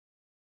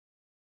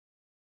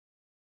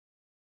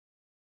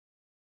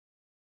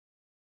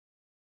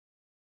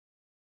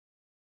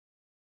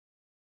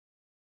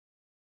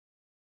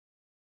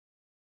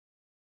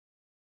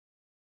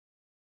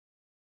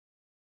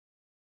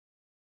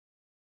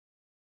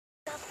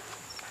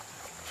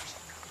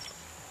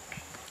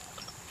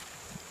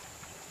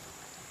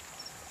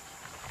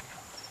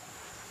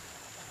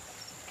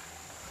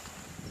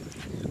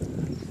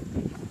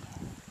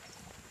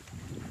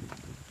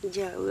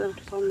Jauh,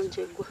 como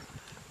chegou.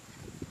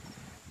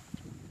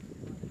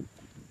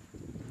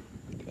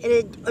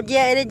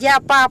 Ele já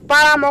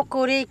para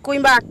mocuri,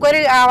 cuimba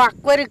queri, awa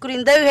queri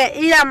curindeu he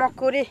ira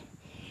mocuri.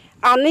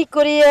 Ani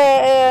curi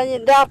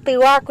da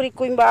tua curi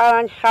cuimba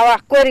awa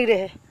queri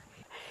re.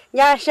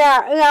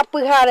 Nyasha unha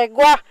puhare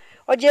gua,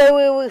 oje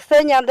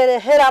senya de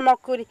hera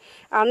mocuri.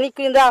 Ani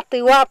curi da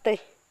tua te.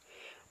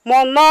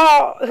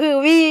 Mono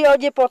huwi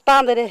oje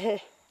potande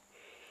re.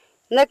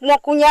 Nek mo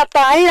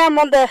Kuñatai ira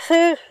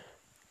mondesu,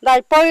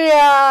 dai poi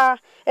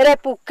ere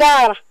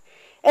pucara.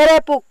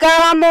 Ere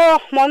pucara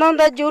monon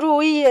de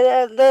jurui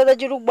de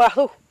juru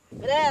bahu.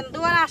 Re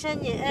duana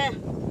senye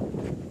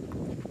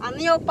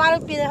ani o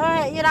paru pide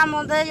ho ira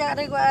monde ya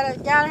re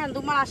ya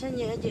nduma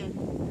senye je.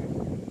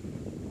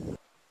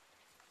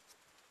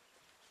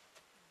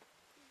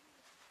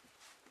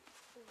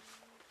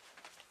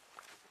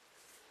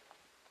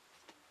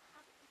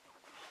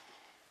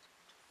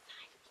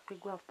 Que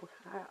guapo.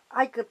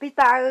 Ai que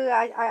pita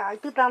ai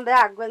pitan de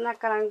agua na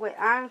carangue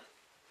an.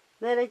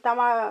 Nere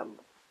tama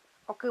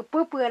o que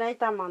pupu na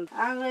tama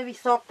an e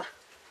visota.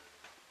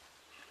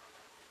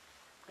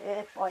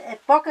 É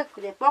pouca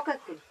curi, é pouca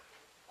curi.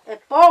 É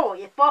pó,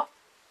 é pó.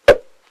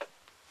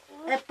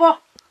 É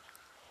pó.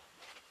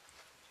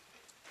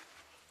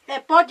 É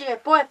pó, é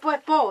pó, é pó, é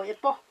pó, é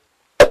pó.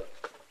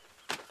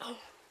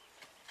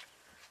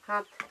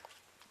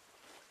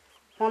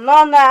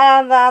 Monona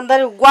andar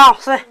igual,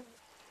 se.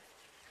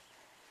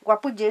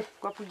 Guapo de,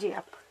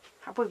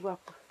 apo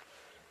guapo.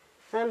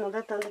 Ai,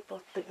 monda tá de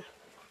porta.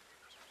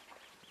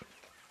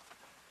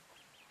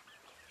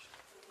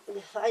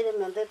 De sai de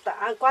mondeta,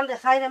 quando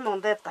sai de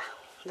mondeta.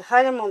 De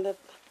sai de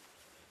mondeta.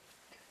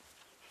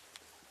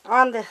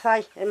 Ande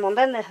sai, e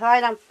mondene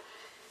sai ram.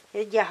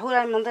 E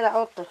jahura mondera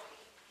otro.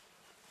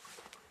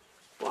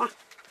 Pua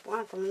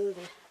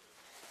também.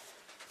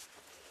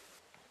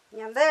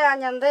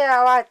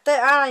 Nyandea vai te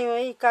año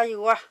i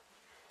Kaiowa.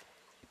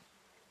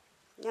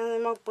 Nyande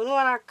mau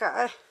punua na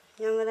ka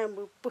nyande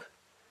bupu.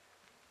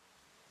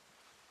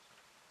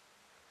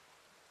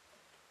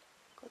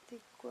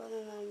 Koti kwa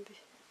na nambi.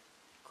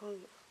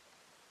 Kongo.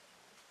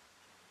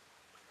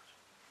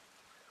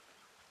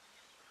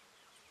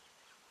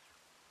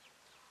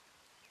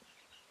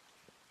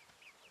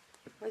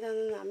 Vai na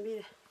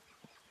nambi.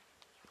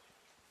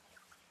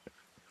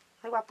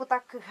 Ai guapo tá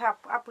que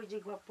apo de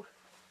guapo.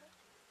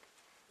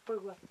 Por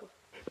guapo.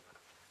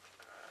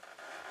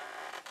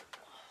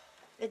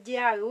 É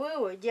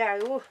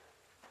diaru.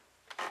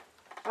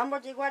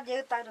 Vamos de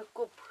guarda tá no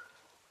copo.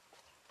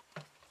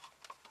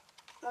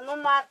 Não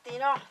mate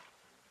não.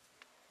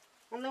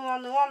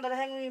 Não anda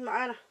hengi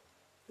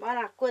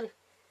mana cor.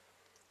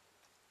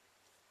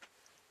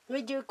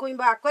 Me diu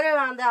cuimba cor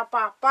anda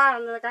papá,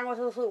 na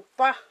cango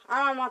supa.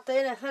 Ah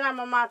mate ne será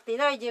mate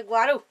não de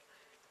guaru.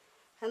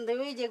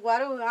 Andei de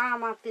guaru, ah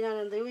mate não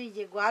andei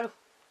de guaru.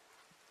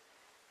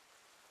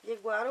 De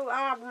guaru,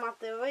 ah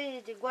mate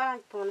vai de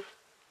guaru pona.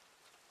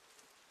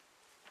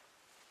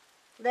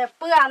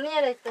 Depois a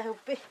nele te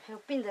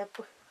rupin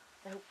depois.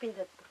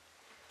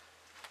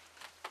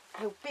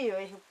 Rupi,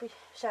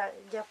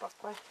 já para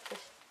quase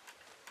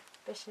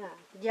peixe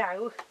já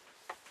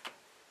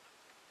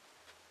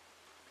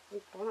e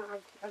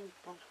pona ali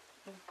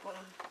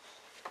pona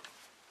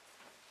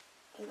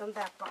não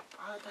dá para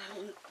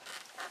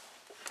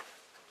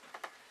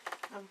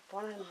não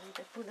pona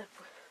depois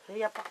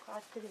já para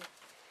quase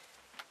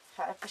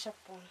já peixe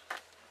pona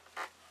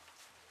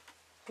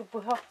que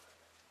porra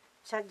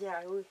já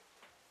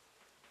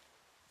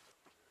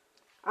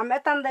a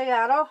meta de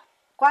garo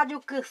quase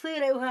o que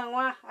se o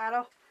hanwa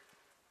aro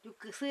o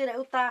que se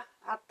uta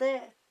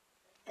até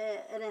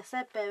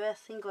receber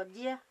 5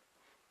 dias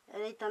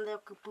ele tande o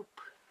que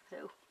pup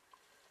eu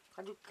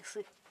quase o que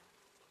se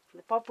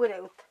depois por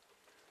eu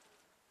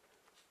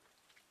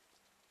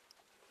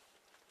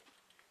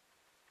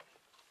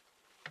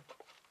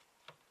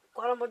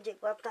qual mo de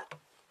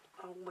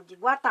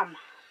guatam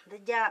de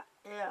já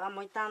a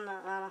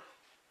moitana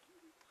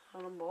a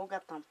mo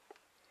gatam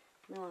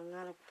não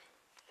ngara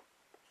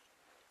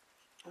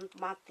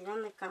mati não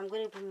ne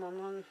kangure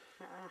pimonon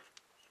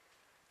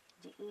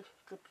de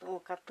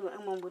katu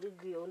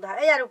mamburiguio da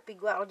era o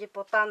pigua de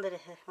potandere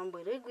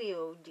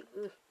mamburiguio de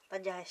tá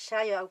já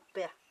chaio ao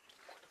pé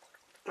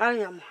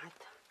olha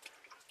mata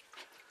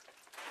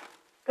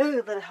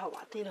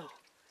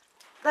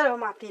dare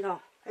matino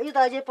aí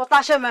tá de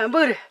potasha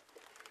mambur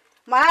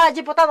mas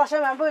de potasha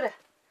mambur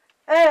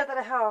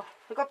dare ha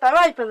ficou tá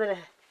vai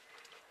pendere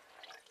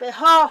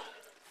perro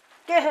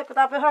que é que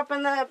tá perro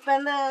pende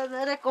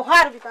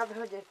recoger tá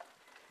perro de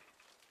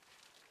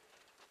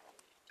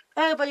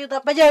para eu tá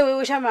para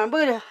eu chamar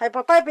bura aí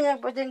papai penha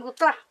pode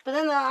encontrar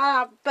pendendo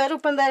a peru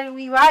pender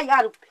e vai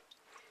arup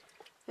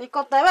e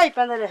conta vai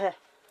pendere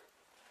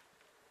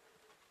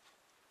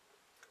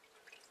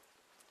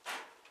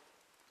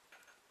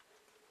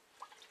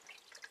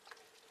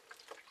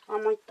a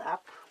moita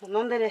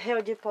não dele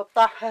reo de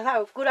potar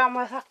essa cura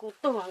mais essa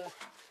cultura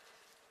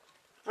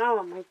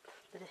a moita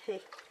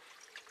dele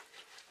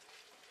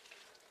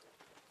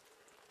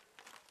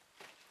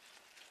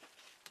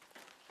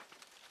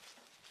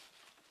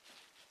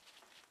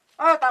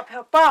Oh, tak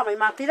apa,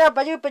 mati dah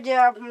baju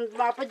peja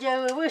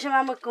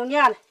sama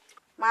mukunya.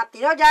 Mati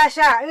dah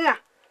jasa, ina.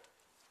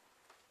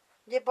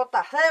 Je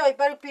potah saya oi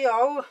per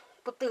piau,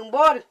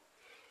 putumbor.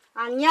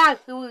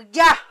 Anyang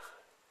uja.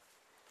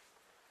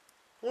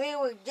 Ui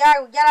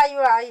uja la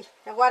yuai,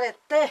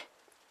 aguarete.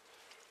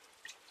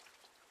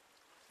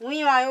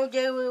 Ui mai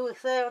uje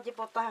se je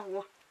potah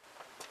ngo.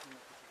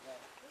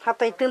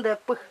 Hata itu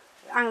depu,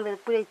 ang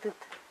depu itu.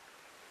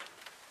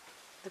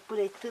 Depu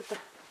itu.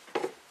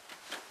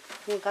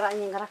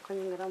 Nyengara ko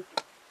nyengara.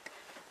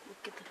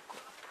 Kita ko.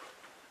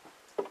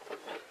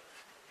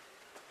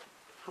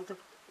 Hata.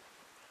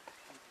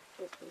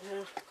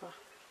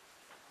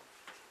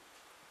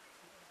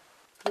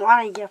 No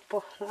hay ya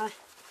po, no hay.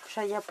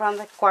 Ya ya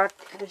para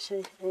cuarto,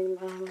 ese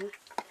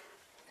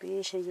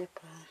ese ya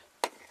para.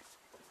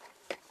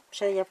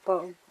 Ya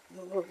po,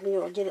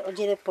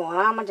 oye po,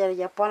 ama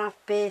ya para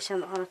pesa,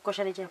 no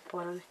cosa ya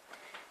para.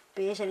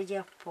 Pesa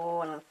ya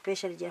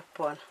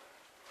para.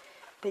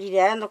 Pero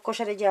ya no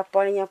cosa ya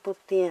para ya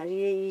putina,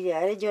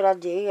 ya yo la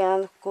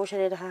llega cosa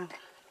de la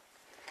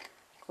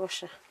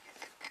cosa.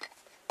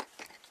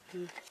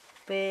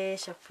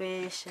 Pesa.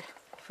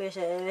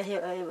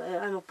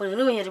 Ano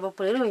perlu ya,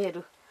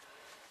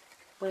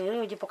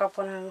 Perlu je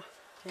pokapona.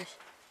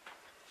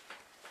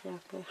 Ya,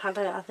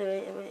 hanta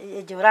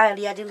llorar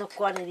dia de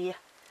locuaria.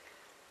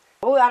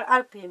 Ou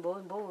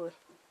arpimbo.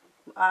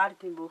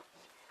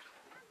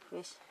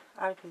 Fez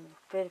arpimbo.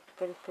 Per.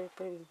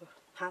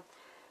 Ha.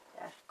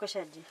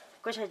 Coisa de.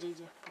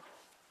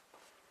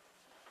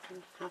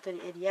 Hanta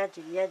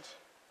eriade.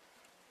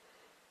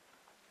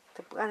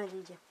 Te ana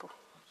de pô.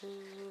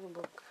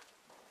 Boca.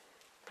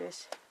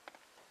 Pes.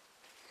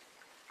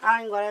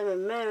 Agora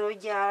mesmo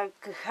já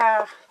que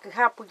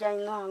rapo já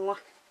não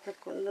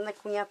na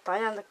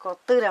Kuñatai anda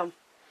coturam.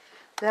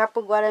 Que rapo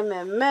agora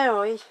mesmo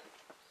oi.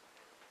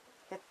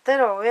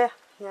 Etero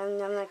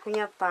na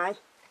Kuñatai.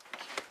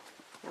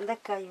 Anda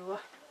Kaiowa.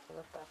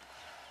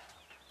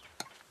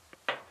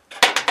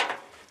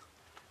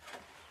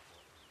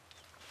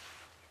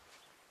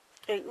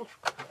 Ei,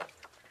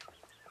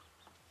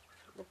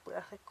 depois a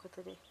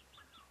recoteria.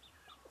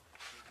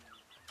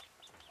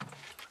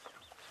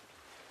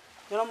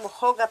 Yo mo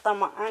hoga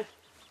tamaan.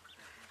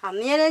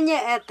 Aniere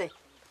ñe'ete.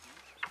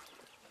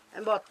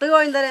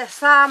 Embotuo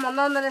enderezamos,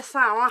 no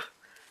enderezamos.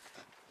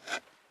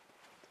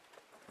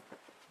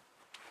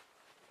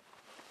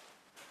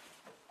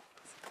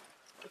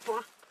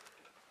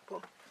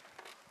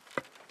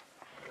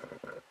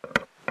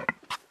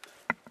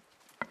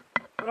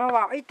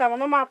 Prova, ahorita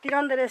no más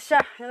tiran derecha,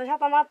 ya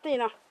está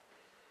matina.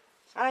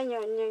 Ay,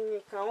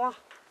 ñe, cómo.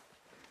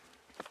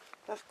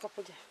 Las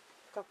capulla.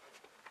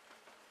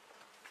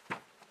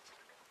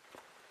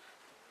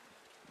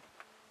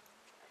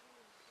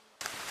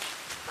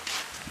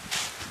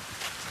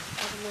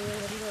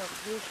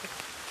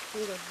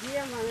 Tengo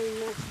día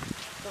manina,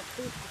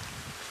 capito.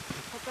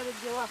 Hasta le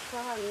llevo a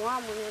sacar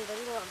nuamo y el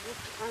derido a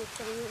gusto,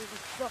 antes de el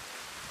bicho.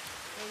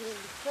 El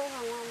bicho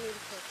no me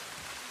dice.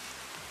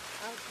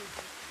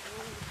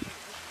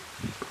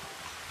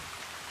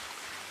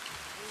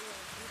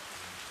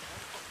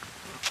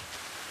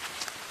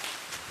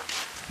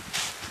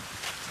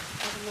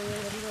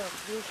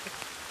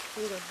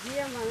 Tengo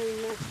día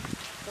manina,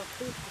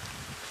 capito.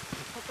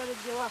 Hasta le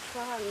llevo a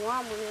sacar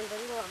nuamo y el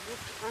derido a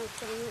gusto,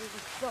 antes de el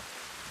bicho.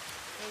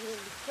 El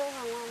bicho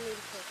no me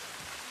dice.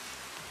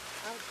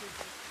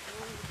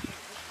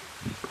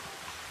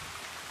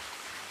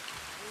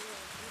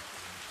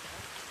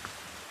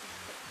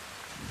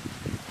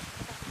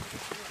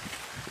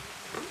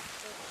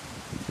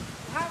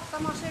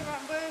 Estamos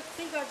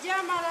cinco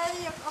llamas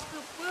ahí a tu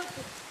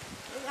puerto.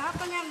 Ya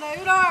tengan de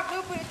ir a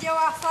grupo y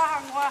llevar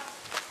sangua.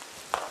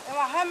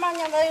 Bajé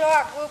mañana de ir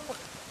a grupo.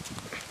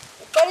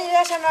 Pero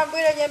ya se me voy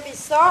a ir en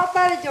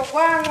bisota y yo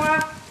guagua.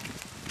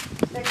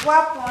 De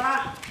guapo,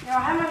 ¿no? Ya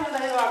bajé mañana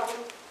de ir a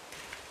grupo.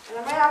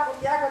 No me da por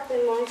ya que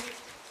tengo esto.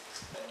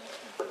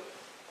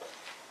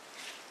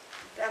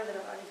 ¿Qué anda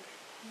lo vale?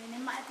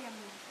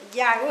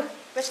 Yago,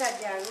 pesa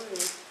yago.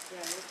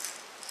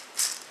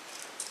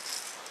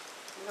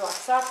 Lo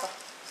asapa.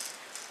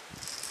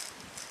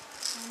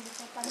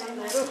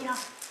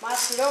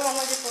 Mas tirou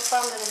uma de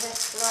potão dele,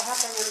 lo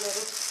asapa en el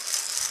dedo.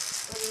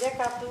 Ele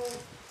que tu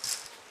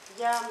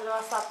ya lo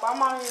asapa,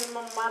 mas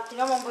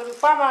tirou uma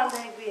berupa mas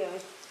de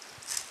guia.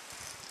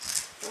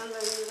 Cuando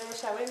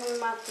sabemos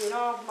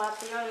matino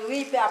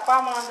vipe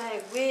apa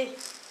mande gui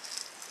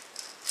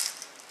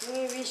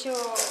ni bicho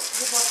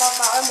di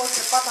potata ai mo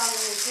se patan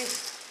de gui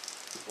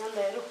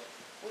yanderu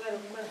ngere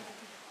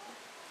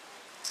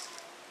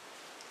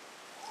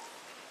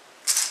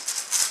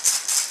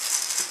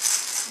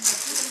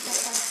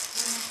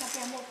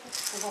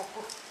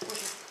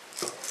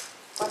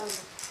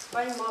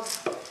vai mob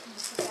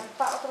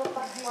tá outro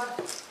tá fora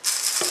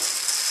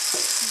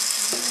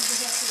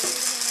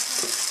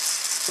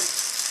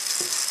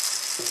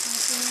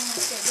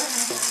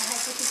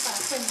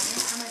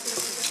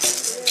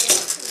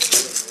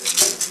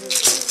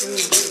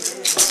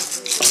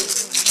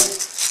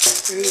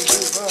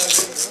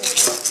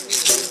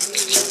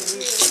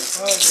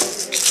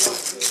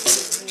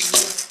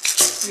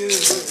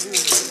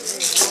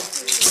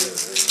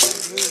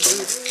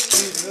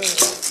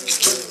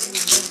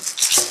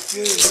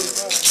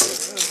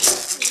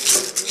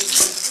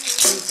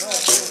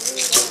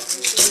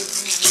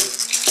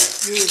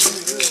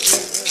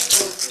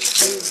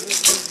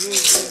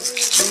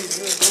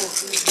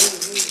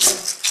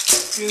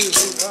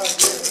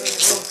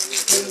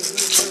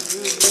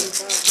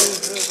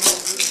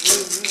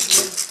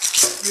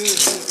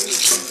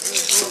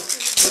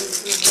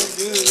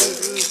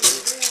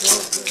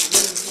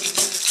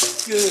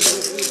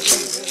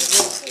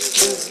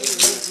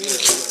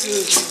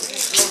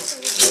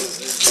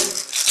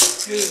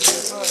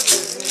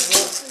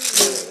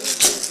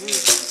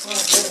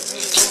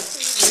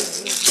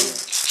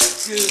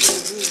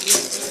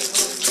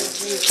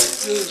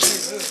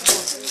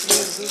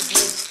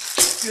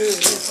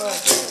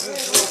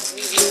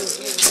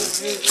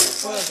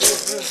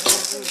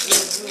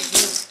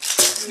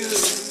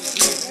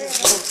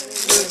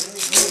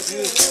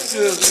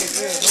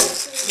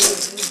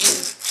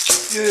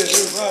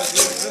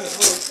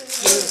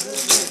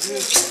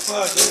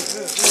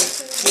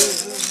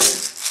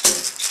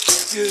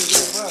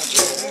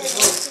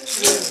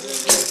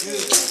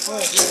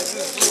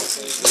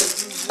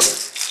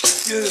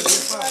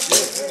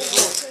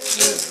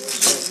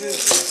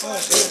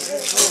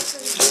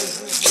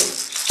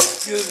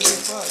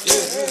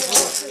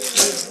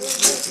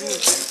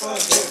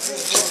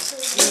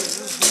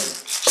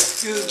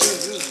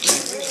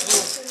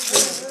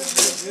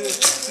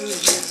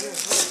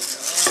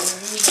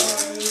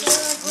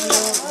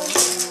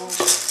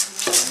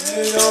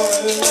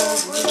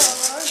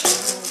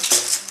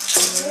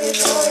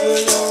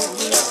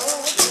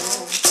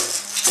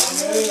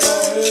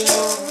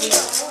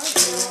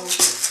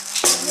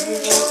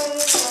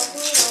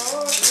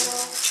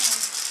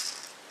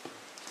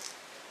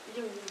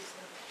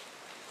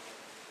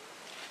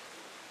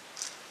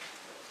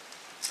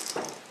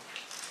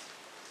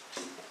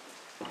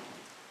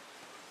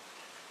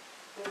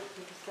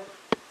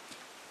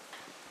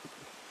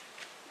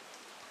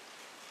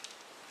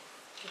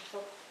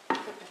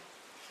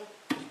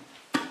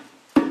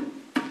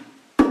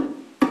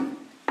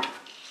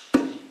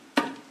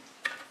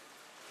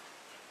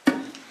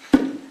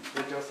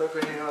Eu sou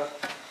canhoto.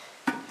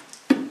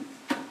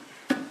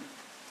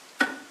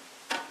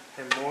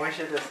 É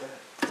monge dessa.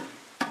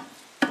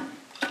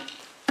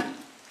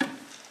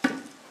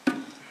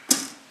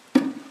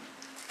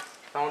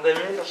 Então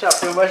deve ir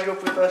chapéu baixo que eu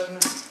fui tacho, né?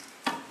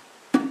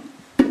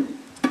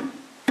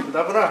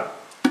 Dá pra?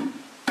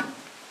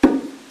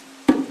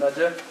 Dá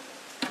já?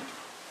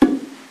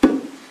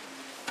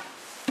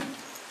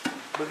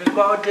 Porque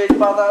qual o jeito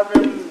para dar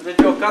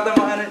de jogada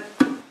mais, né?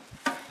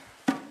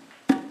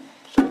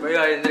 Vai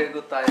aí,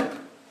 nego, tá aí.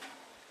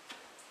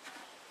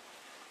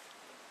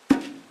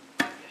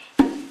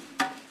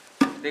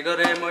 Digo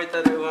re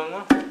moita de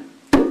uang,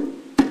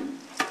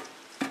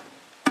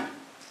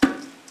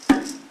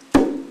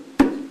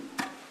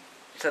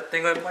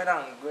 setting gue main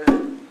gue.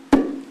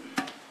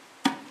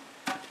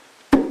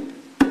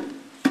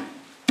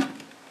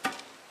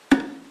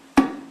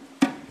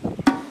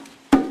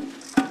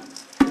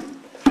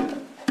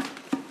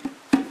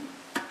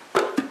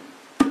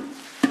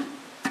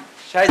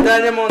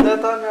 Syaitan yang monta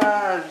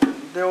tanya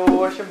deu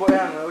hoje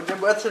boiang, o dia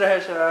buat sudah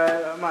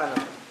mana?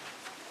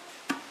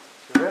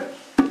 Sudah?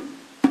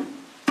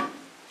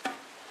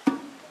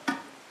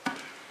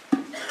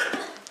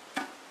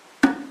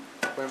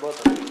 Põe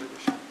bota.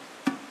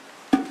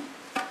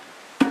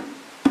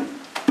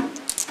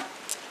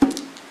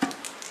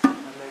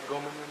 Anda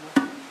goma mesmo.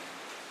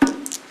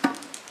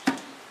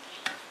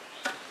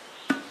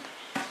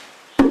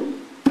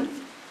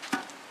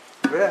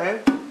 Vê, hein?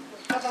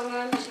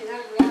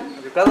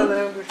 Cada dia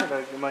eu puxo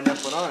de manhã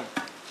por onde?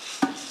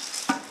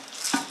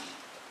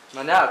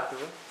 Manhã, tu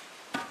vê?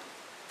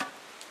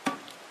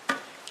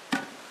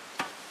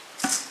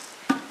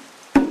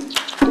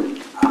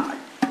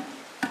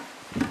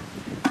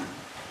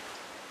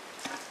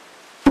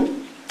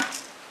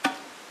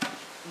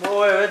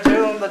 Boa, eu já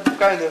ando de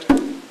caindo.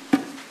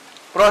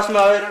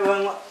 Próxima vez,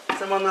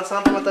 semana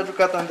santa, mas tá de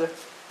catando.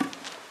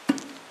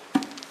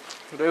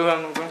 Eu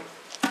ando,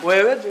 boa,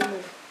 eu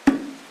já.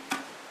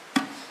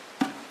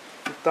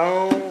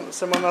 Então,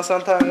 Semana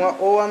Santa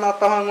ou a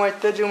Natal vai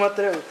ter de uma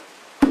treva.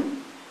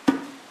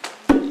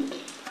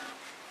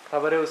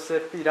 Tava você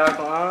pirar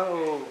com a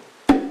ou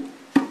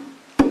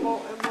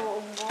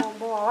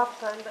boa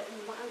lapta ainda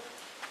mais.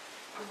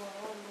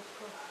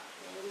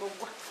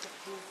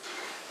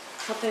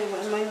 Só tem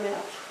mãe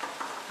mesmo.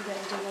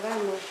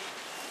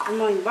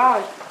 Mãe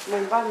vai.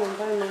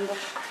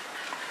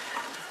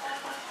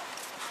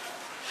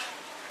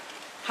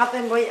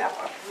 Hati boy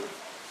apa?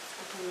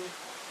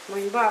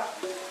 Mãe vai.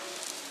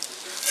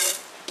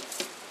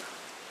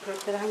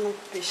 Terham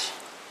peixe,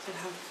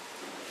 terham.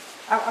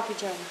 Apa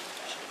jam?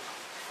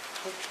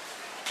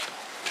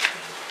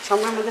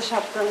 Sama ada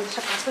siapa?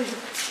 Siapa tu?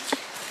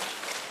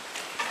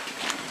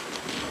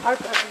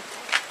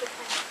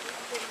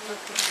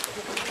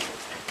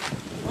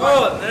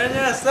 Oh,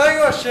 neneknya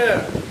saya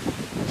gosir.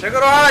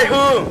 Chegou aí,